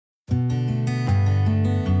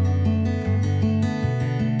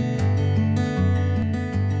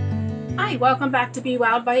welcome back to Be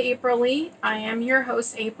Wowed by April Lee. I am your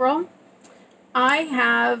host, April. I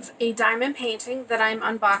have a diamond painting that I'm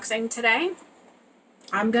unboxing today.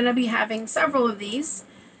 I'm going to be having several of these,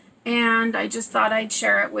 and I just thought I'd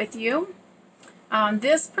share it with you.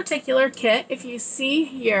 This particular kit, if you see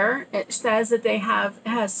here, it says that it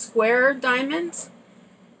has square diamonds.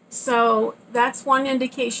 So that's one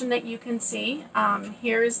indication that you can see.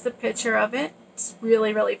 Here's the picture of it. It's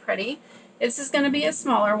really, really pretty. This is going to be a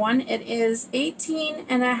smaller one. It is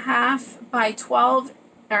 18.5 by 12,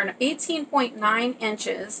 or 18.9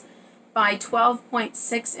 inches by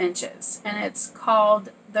 12.6 inches, and it's called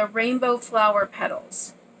the Rainbow Flower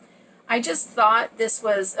Petals. I just thought this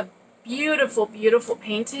was a beautiful, beautiful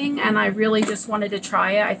painting, and I really just wanted to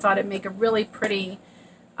try it. I thought it'd make a really pretty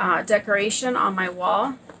decoration on my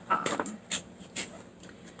wall.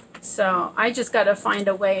 So I just got to find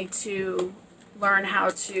a way to learn how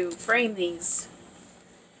to frame these.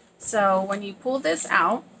 So when you pull this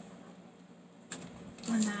out,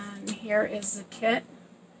 and then here is the kit.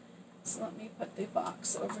 So let me put the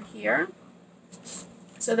box over here.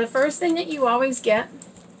 So the first thing that you always get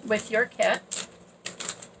with your kit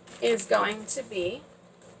is going to be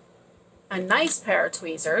a nice pair of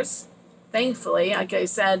tweezers. Thankfully, like I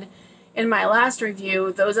said in my last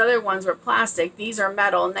review, those other ones were plastic. These are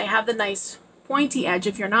metal, and they have the nice pointy edge.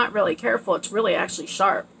 If you're not really careful, it's really actually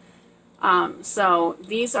sharp. So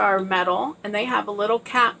these are metal, and they have a little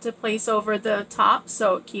cap to place over the top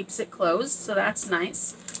so it keeps it closed, so that's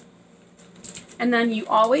nice. And then you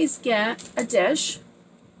always get a dish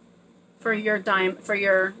for your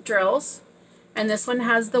drills, and this one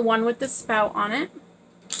has the one with the spout on it.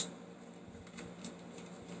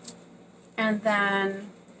 And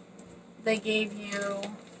then they gave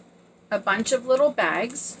you a bunch of little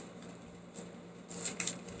bags,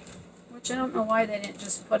 which I don't know why they didn't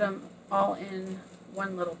just put them all in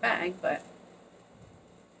one little bag, but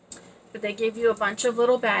they gave you a bunch of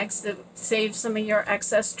little bags to save some of your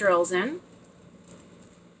excess drills in.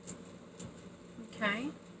 Okay.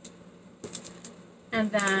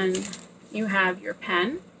 And then you have your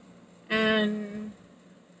pen, and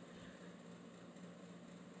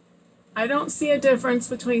I don't see a difference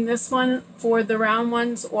between this one for the round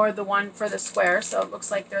ones or the one for the square, so it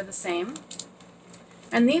looks like they're the same.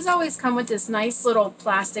 And these always come with this nice little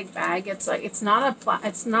plastic bag. It's like, it's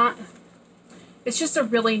just a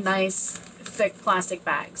really nice thick plastic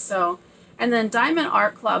bag. So, and then Diamond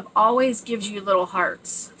Art Club always gives you little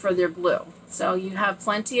hearts for their glue. So you have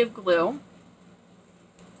plenty of glue.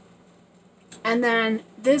 And then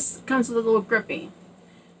this comes with a little grippy.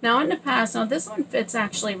 Now in the past, now this one fits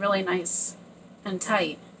actually really nice and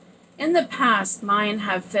tight. In the past, mine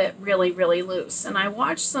have fit really, really loose. And I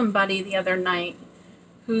watched somebody the other night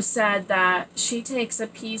who said that she takes a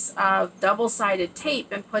piece of double-sided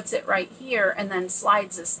tape and puts it right here and then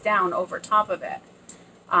slides this down over top of it,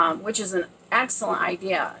 which is an excellent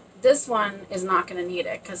idea. This one is not going to need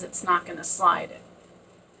it because it's not going to slide it.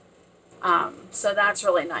 So that's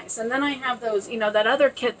really nice. And then I have those, you know, that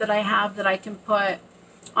other kit that I have that I can put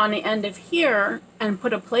on the end of here and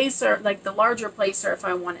put a placer, like the larger placer if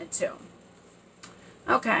I wanted to.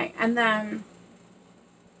 Okay, and then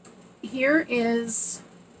here is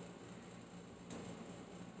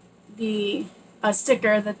a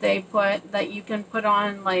sticker that they put that you can put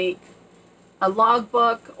on like a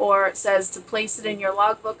logbook, or it says to place it in your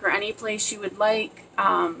logbook or any place you would like.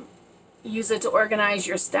 Use it to organize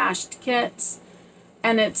your stashed kits,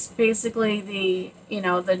 and it's basically the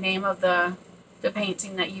name of the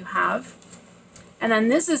painting that you have. And then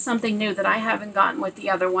this is something new that I haven't gotten with the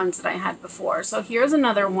other ones that I had before. So here's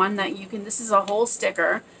another one that you can, this is a whole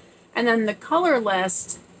sticker, and then the color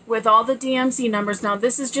list with all the DMC numbers. Now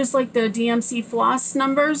this is just like the DMC floss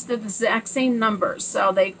numbers, they're the exact same numbers,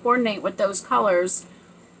 so they coordinate with those colors.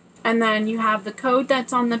 And then you have the code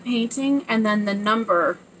that's on the painting, and then the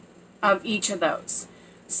number of each of those.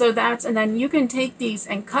 So that's, and then you can take these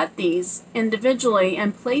and cut these individually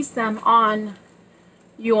and place them on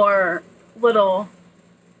your little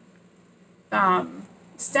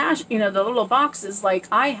stash, you know, the little boxes like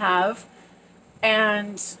I have.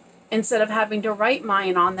 And instead of having to write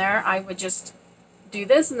mine on there, I would just do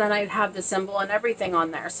this, and then I'd have the symbol and everything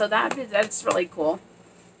on there. So that's really cool.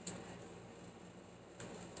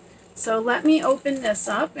 So let me open this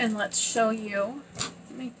up and let's show you.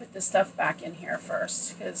 Let me put the stuff back in here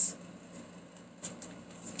first because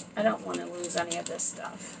I don't want to lose any of this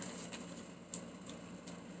stuff.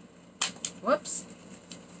 Whoops.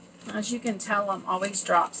 As you can tell, I'm always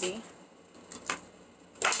dropsy.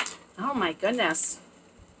 Oh my goodness.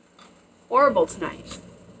 Horrible tonight.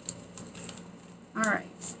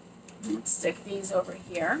 Alright. Let's stick these over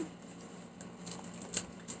here.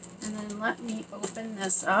 And then let me open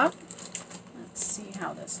this up. Let's see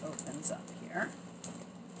how this opens up here.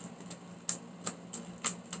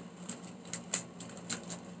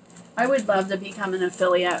 I would love to become an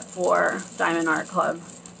affiliate for Diamond Art Club.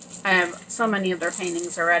 I have so many of their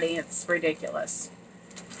paintings already, it's ridiculous.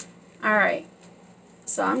 Alright,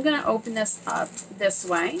 so I'm going to open this up this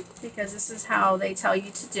way because this is how they tell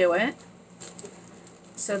you to do it,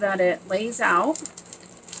 so that it lays out.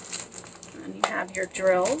 And you have your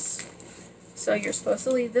drills. So you're supposed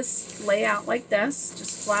to leave this lay out like this.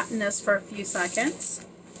 Just flatten this for a few seconds.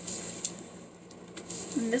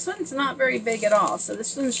 And this one's not very big at all, so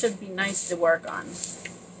this one should be nice to work on.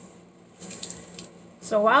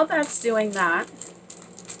 So while that's doing that,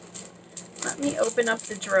 let me open up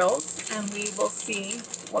the drills and we will see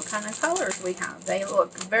what kind of colors we have. They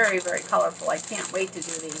look very, very colorful. I can't wait to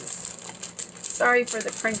do these. Sorry for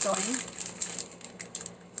the crinkling.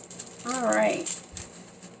 Alright,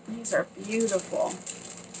 these are beautiful.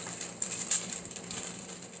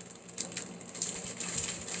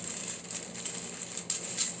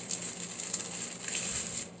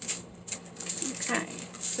 Okay,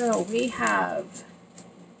 so we have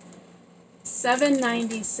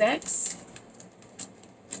 796,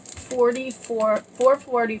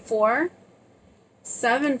 444,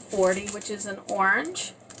 740, which is an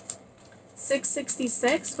orange,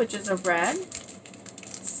 666, which is a red,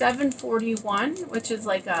 741, which is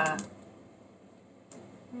like a,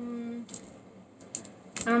 I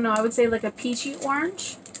don't know, I would say like a peachy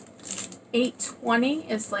orange, 820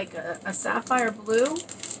 is like a sapphire blue,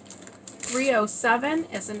 307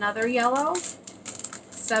 is another yellow,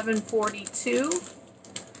 742,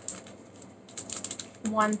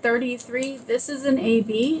 133, this is an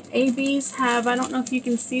AB. ABs have, I don't know if you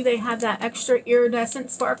can see, they have that extra iridescent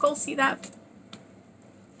sparkle. See that?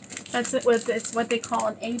 That's it. It's what they call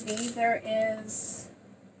an AB. There is,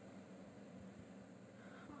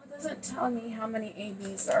 oh, it doesn't tell me how many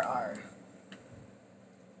ABs there are.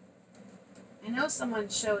 I know someone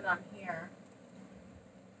showed on here.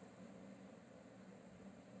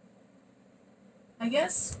 I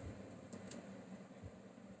guess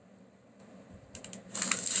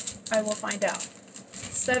I will find out.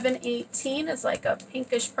 718 is like a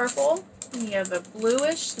pinkish purple. You have a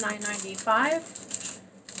bluish, 995.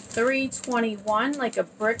 321, like a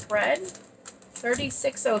brick red.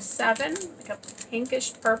 3607, like a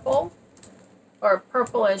pinkish purple, or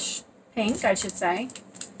purplish pink, I should say.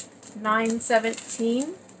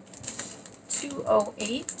 917,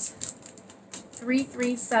 208,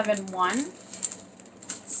 3371.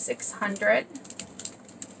 600.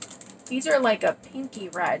 These are like a pinky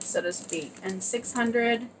red, so to speak. And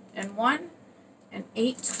 601 and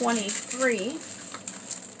 823.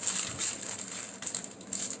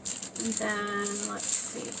 And then let's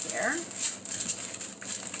see here.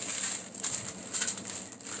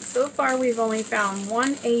 So far we've only found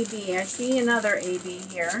one AB. I see another AB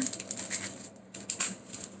here.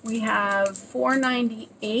 We have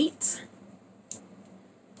 498.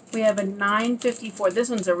 We have a 954. This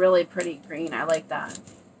one's a really pretty green. I like that.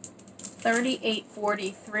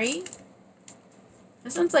 3843.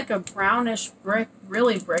 This one's like a brownish brick,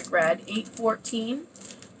 really brick red. 814.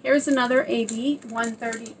 Here's another AB,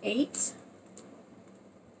 138.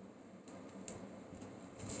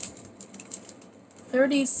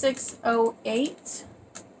 3608.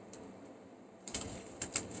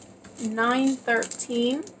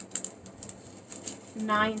 913.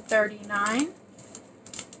 939.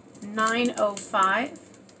 905.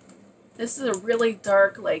 This is a really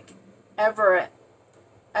dark, like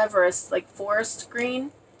Everest, like forest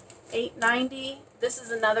green. 890. This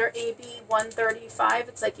is another AB, 135.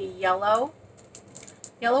 It's like a yellowish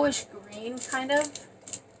green kind of,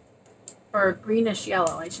 or greenish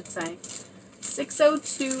yellow, I should say.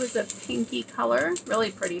 602 is a pinky color,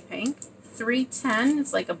 really pretty pink. 310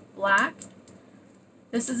 is like a black.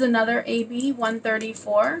 This is another AB,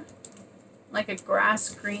 134. Like a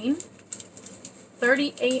grass green.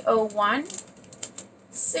 3801,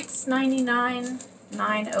 699,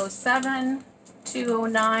 907,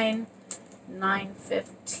 209,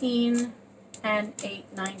 915, and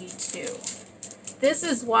 892. This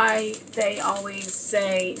is why they always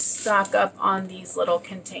say stock up on these little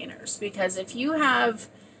containers, because if you have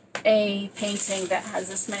a painting that has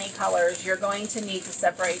this many colors, you're going to need to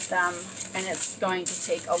separate them, and it's going to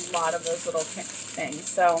take a lot of those little things.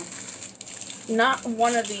 So not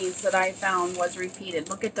one of these that I found was repeated.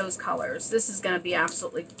 Look at those colors. This is going to be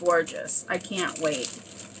absolutely gorgeous. I can't wait.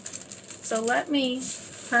 So let me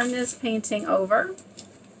turn this painting over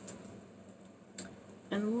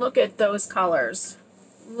and look at those colors.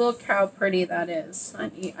 Look how pretty that is.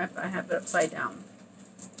 I have it upside down.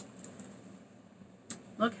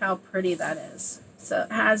 Look how pretty that is. So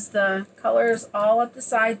it has the colors all up the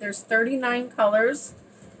side. There's 39 colors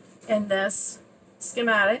in this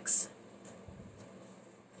schematics.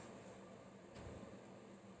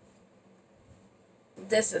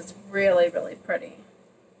 This is really, really pretty.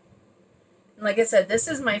 And like I said, this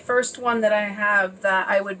is my first one that I have that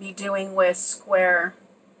I would be doing with square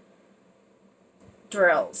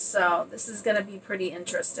drills. So this is going to be pretty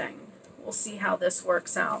interesting. We'll see how this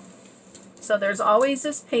works out. So there's always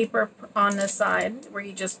this paper on this side where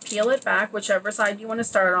you just peel it back, whichever side you want to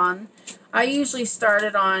start on. I usually start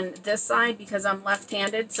it on this side because I'm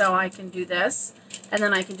left-handed, so I can do this, and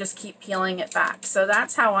then I can just keep peeling it back. So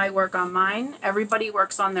that's how I work on mine. Everybody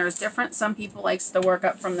works on theirs different. Some people likes to work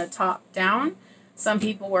up from the top down. Some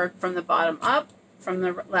people work from the bottom up, from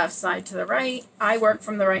the left side to the right. I work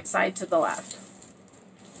from the right side to the left.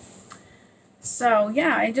 So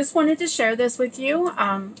yeah, I just wanted to share this with you.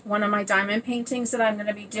 One of my diamond paintings that I'm going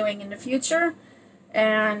to be doing in the future.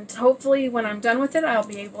 And hopefully when I'm done with it, I'll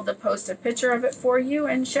be able to post a picture of it for you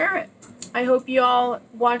and share it. I hope you all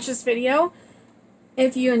watch this video.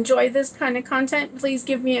 If you enjoy this kind of content, please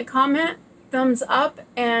give me a comment, thumbs up,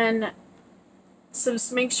 and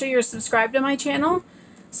make sure you're subscribed to my channel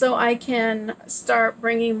so I can start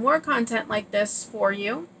bringing more content like this for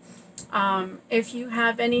you. If you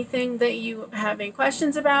have anything that you have any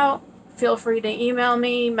questions about, feel free to email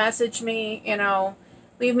me, message me,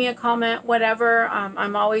 leave me a comment, whatever.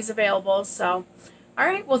 I'm always available. So, all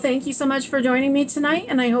right. Well, thank you so much for joining me tonight,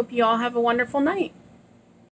 and I hope you all have a wonderful night.